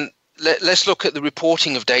 So again, let's look at the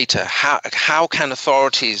reporting of data. How can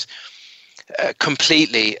authorities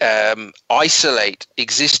completely isolate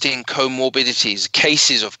existing comorbidities,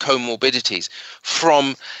 cases of comorbidities,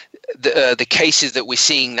 from the cases that we're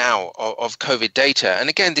seeing now of COVID data? And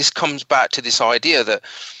again, this comes back to this idea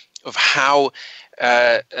of how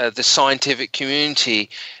the scientific community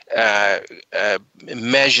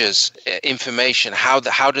measures information. How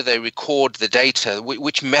do they record the data?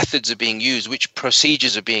 Which methods are being used? Which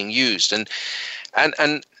procedures are being used? And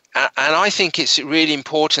I think it's really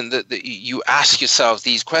important that you ask yourselves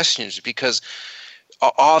these questions, because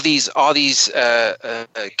are these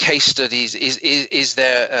case studies? Is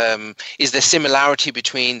there similarity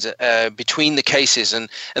between the cases, and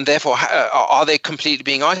therefore are they completely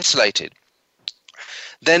being isolated?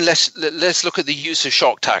 Then let's look at the use of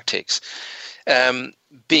shock tactics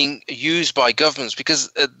being used by governments,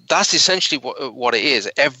 because that's essentially what it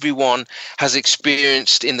is. Everyone has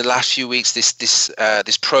experienced in the last few weeks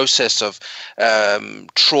this process of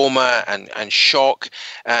trauma and shock,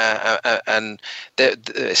 and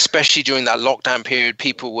especially during that lockdown period,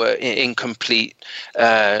 people were in complete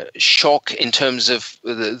shock in terms of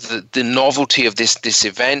the novelty of this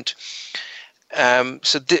event.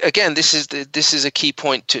 Again, this is a key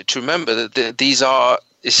point to remember, that these are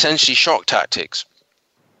essentially shock tactics.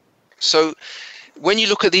 So when you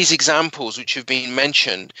look at these examples which have been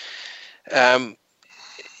mentioned,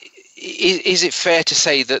 is it fair to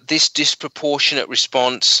say that this disproportionate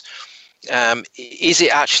response is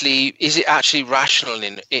it actually rational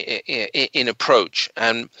in approach,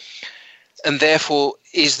 and therefore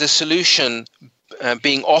is the solution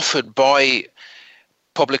being offered by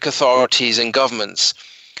public authorities and governments,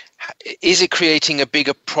 is it creating a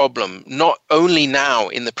bigger problem, not only now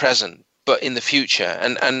in the present, but in the future?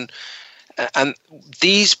 And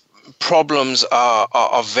these problems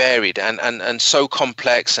are varied and so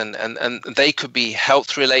complex, and they could be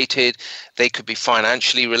health related, they could be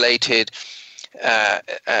financially related,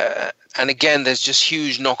 and again, there's just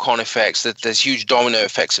huge knock-on effects. That there's huge domino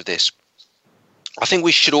effects of this. I think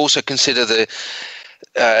we should also consider the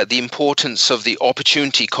importance of the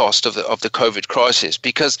opportunity cost of the COVID crisis,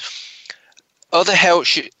 because other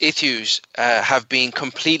health issues have been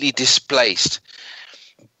completely displaced.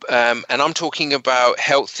 And I'm talking about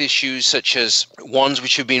health issues such as ones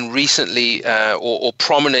which have been recently or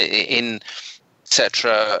prominent in,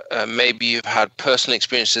 etc. Maybe you've had personal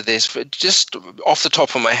experience of this. But just off the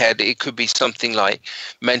top of my head, it could be something like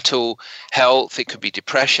mental health, it could be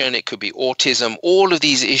depression, it could be autism. All of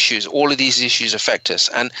these issues affect us.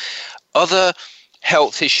 And other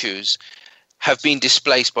health issues have been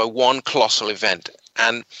displaced by one colossal event.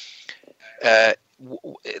 And there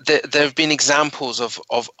have been examples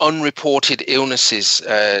of unreported illnesses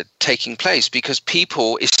taking place because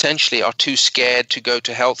people essentially are too scared to go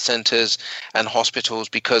to health centers and hospitals,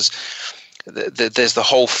 because there's the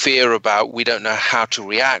whole fear about, we don't know how to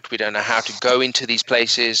react, we don't know how to go into these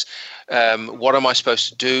places, what am I supposed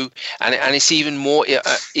to do? And it's even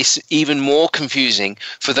more confusing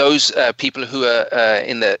for those people who are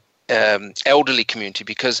in the elderly community,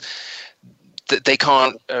 because they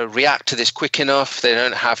can't react to this quick enough. They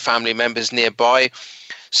don't have family members nearby.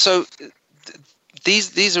 So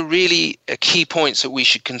these are really key points that we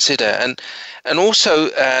should consider. And also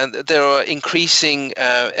there are increasing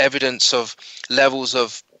evidence of levels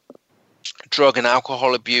of drug and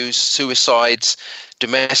alcohol abuse, suicides,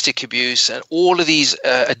 domestic abuse, and all of these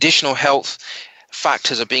additional health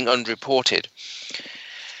factors are being underreported.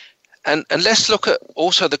 And let's look at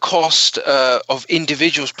also the cost of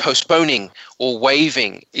individuals postponing or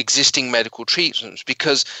waiving existing medical treatments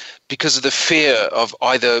because of the fear of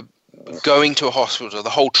either going to a hospital, the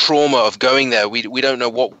whole trauma of going there. We don't know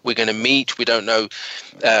what we're going to meet. We don't know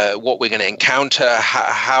what we're going to encounter.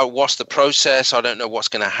 What's the process? I don't know what's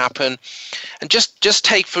going to happen. And just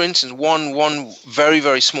take, for instance, one very,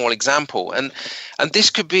 very small example. And this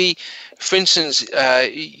could be, for instance,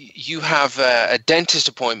 you have a dentist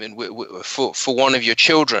appointment for one of your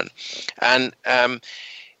children, and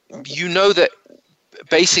you know that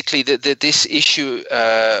basically that this issue,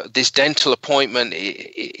 this dental appointment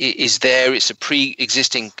is there. It's a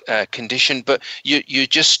pre-existing condition, but you're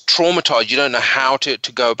just traumatized. You don't know how to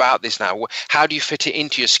go about this now. How do you fit it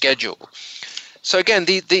into your schedule? So again,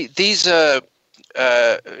 these are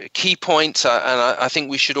key points, and I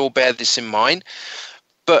think we should all bear this in mind.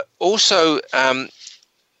 But also,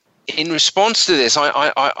 in response to this,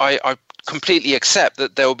 I completely accept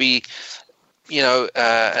that there will be,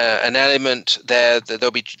 an element there, that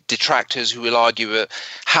there'll be detractors who will argue,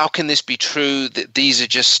 how can this be true? That these are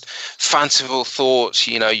just fanciful thoughts.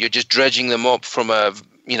 You're just dredging them up from a,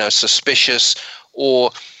 suspicious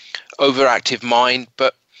or overactive mind.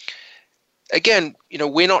 But again,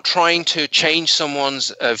 we're not trying to change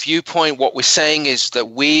someone's viewpoint. What we're saying is that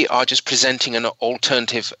we are just presenting an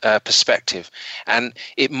alternative perspective, and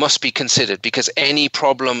it must be considered, because any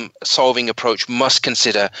problem-solving approach must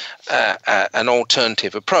consider an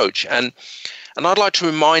alternative approach. And I'd like to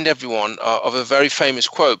remind everyone of a very famous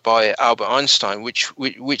quote by Albert Einstein,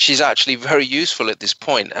 which is actually very useful at this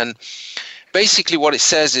point. And basically what it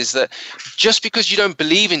says is that just because you don't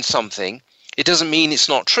believe in something, it doesn't mean it's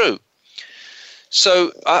not true.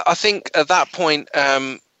 So I think at that point,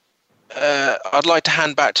 I'd like to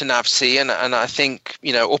hand back to NavC, and I think,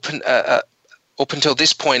 up until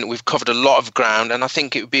this point, we've covered a lot of ground, and I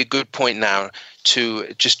think it would be a good point now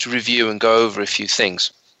to just review and go over a few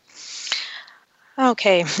things.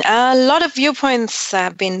 Okay, a lot of viewpoints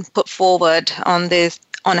have been put forward on this,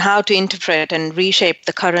 on how to interpret and reshape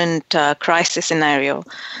the current crisis scenario.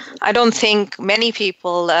 I don't think many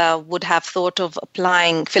people would have thought of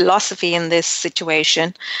applying philosophy in this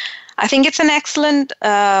situation. I think it's an excellent,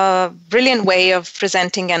 brilliant way of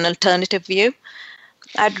presenting an alternative view.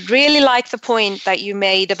 I'd really like the point that you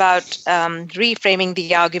made about reframing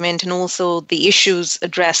the argument and also the issues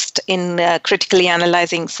addressed in critically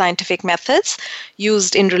analyzing scientific methods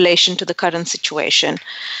used in relation to the current situation.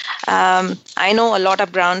 I know a lot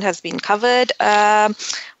of ground has been covered.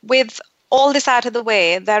 With all this out of the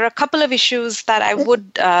way, there are a couple of issues that I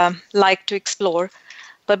would like to explore.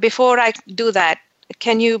 But before I do that,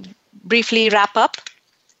 can you briefly wrap up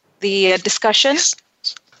the discussion?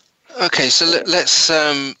 Okay, so let's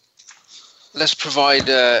provide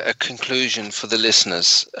a conclusion for the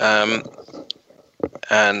listeners,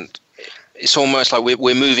 and it's almost like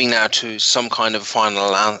we're moving now to some kind of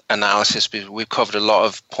final analysis, because we've covered a lot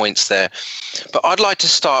of points there. But I'd like to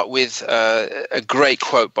start with a great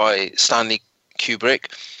quote by Stanley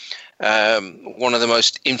Kubrick, one of the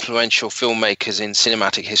most influential filmmakers in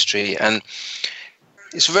cinematic history, and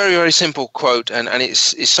it's a very, very simple quote, and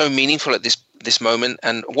it's so meaningful at this moment.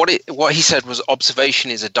 And what he said was,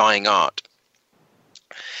 observation is a dying art.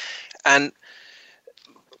 And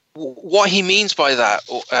what he means by that,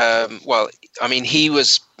 he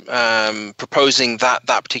was proposing that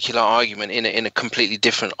particular argument in a completely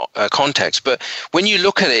different context. But when you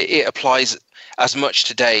look at it, it applies as much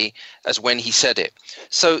today as when he said it.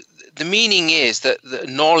 So the meaning is that the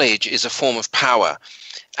knowledge is a form of power.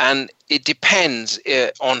 And it depends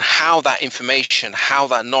on how that information, how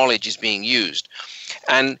that knowledge is being used.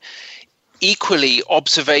 And equally,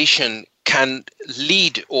 observation can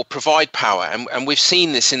lead or provide power. And we've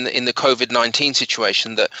seen this in the COVID-19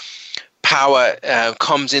 situation, that power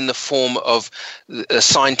comes in the form of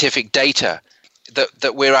scientific data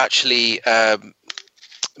that we're actually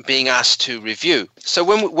being asked to review. So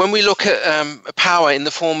when we look at power in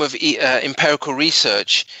the form of empirical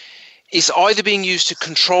research, it's either being used to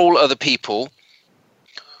control other people,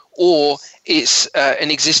 or it's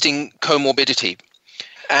an existing comorbidity.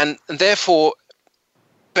 And therefore,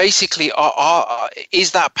 basically,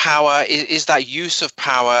 is that power, is that use of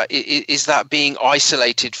power, is that being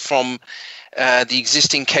isolated from the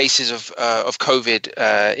existing cases of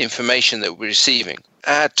COVID information that we're receiving?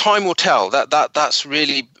 Time will tell. That's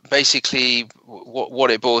really basically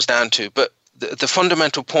what it boils down to. But the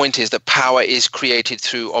fundamental point is that power is created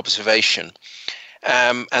through observation,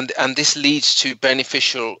 and this leads to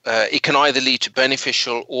beneficial. It can either lead to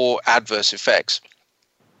beneficial or adverse effects.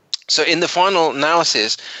 So, in the final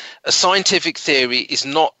analysis, a scientific theory is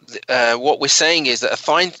not. What we're saying is that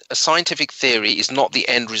a scientific theory is not the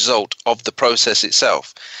end result of the process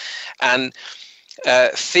itself, and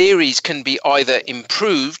theories can be either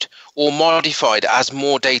improved or modified as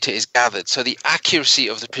more data is gathered. So the accuracy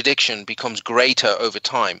of the prediction becomes greater over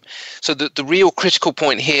time. So the real critical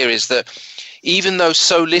point here is that even though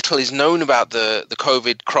so little is known about the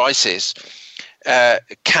COVID crisis,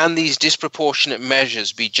 can these disproportionate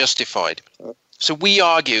measures be justified? So we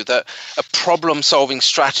argue that a problem-solving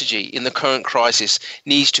strategy in the current crisis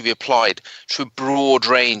needs to be applied to a broad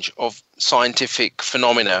range of scientific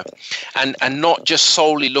phenomena, and not just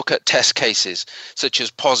solely look at test cases such as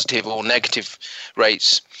positive or negative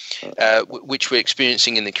rates, which we're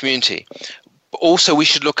experiencing in the community. But also we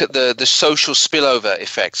should look at the social spillover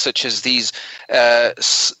effects, such as these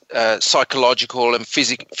psychological and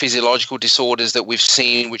physiological disorders that we've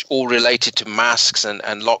seen, which all related to masks and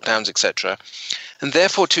lockdowns, etc. And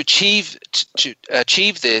therefore, to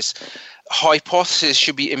achieve this, hypotheses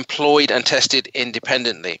should be employed and tested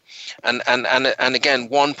independently. And again,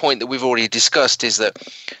 one point that we've already discussed is that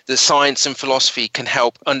the science and philosophy can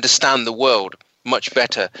help understand the world much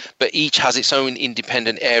better, but each has its own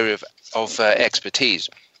independent area of expertise.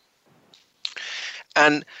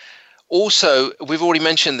 And also, we've already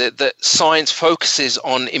mentioned that science focuses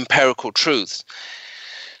on empirical truths.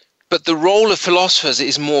 But the role of philosophers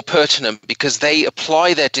is more pertinent because they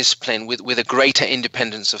apply their discipline with a greater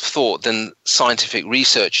independence of thought than scientific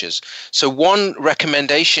researchers. So one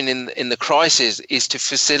recommendation in the crisis is to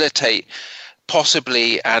facilitate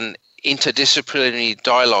possibly an interdisciplinary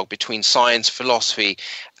dialogue between science, philosophy,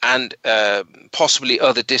 and possibly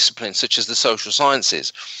other disciplines such as the social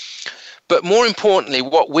sciences. But more importantly,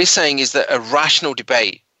 what we're saying is that a rational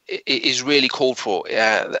debate is really called for,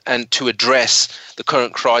 and to address the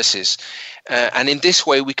current crisis. And in this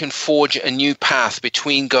way, we can forge a new path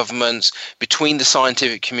between governments, between the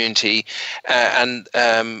scientific community, and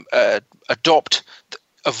adopt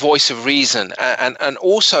a voice of reason. And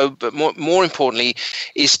also, but more importantly,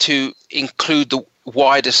 is to include the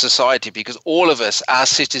wider society, because all of us as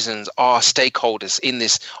citizens are stakeholders in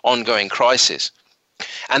this ongoing crisis.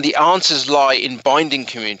 And the answers lie in binding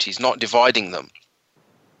communities, not dividing them.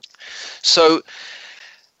 So,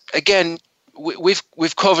 again,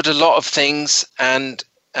 we've covered a lot of things, and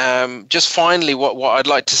just finally, what I'd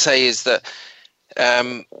like to say is that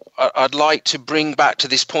I'd like to bring back to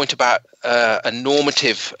this point about a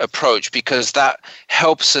normative approach, because that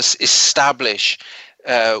helps us establish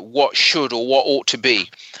what should or what ought to be.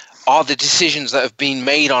 Are the decisions that have been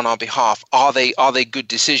made on our behalf, are they good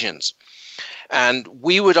decisions? And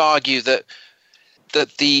we would argue that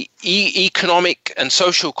the economic and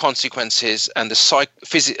social consequences and the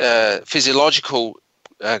physiological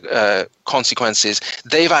consequences,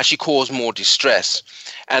 they've actually caused more distress.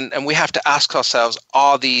 And we have to ask ourselves,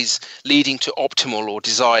 are these leading to optimal or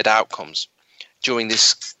desired outcomes during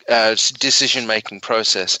this decision-making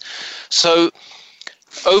process? So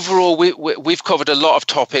overall, we've covered a lot of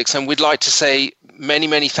topics, and we'd like to say many,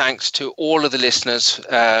 many thanks to all of the listeners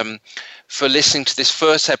for listening to this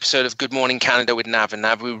first episode of Good Morning Canada with Nav and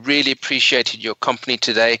Nav. We really appreciated your company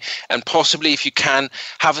today, and possibly if you can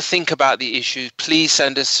have a think about the issues, please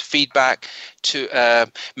send us feedback to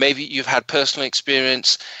maybe you've had personal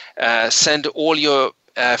experience. Send all your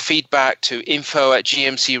feedback to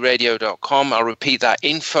info@gmcradio.com. I'll repeat that,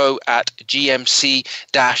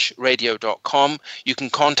 info@gmc-radio.com. You can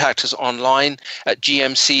contact us online at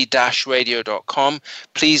gmc-radio.com.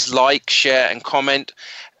 Please like, share and comment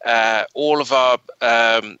all of our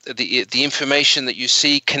the information that you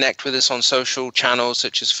see. Connect with us on social channels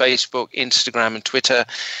such as Facebook, Instagram and Twitter.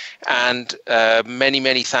 And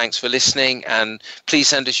many thanks for listening, and please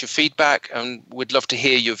send us your feedback, and we'd love to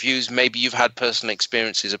hear your views. Maybe you've had personal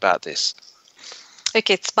experiences about this.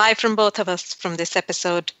 Okay, it's bye from both of us from this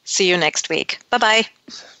episode. See you next week. Bye-bye.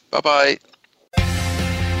 Bye-bye.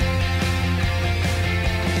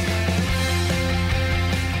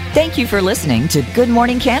 Thank you for listening to Good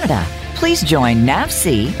Morning Canada. Please join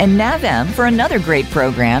NAVC and NAVM for another great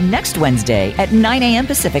program next Wednesday at 9 a.m.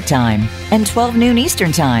 Pacific Time and 12 noon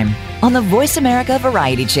Eastern Time on the Voice America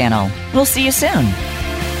Variety Channel. We'll see you soon.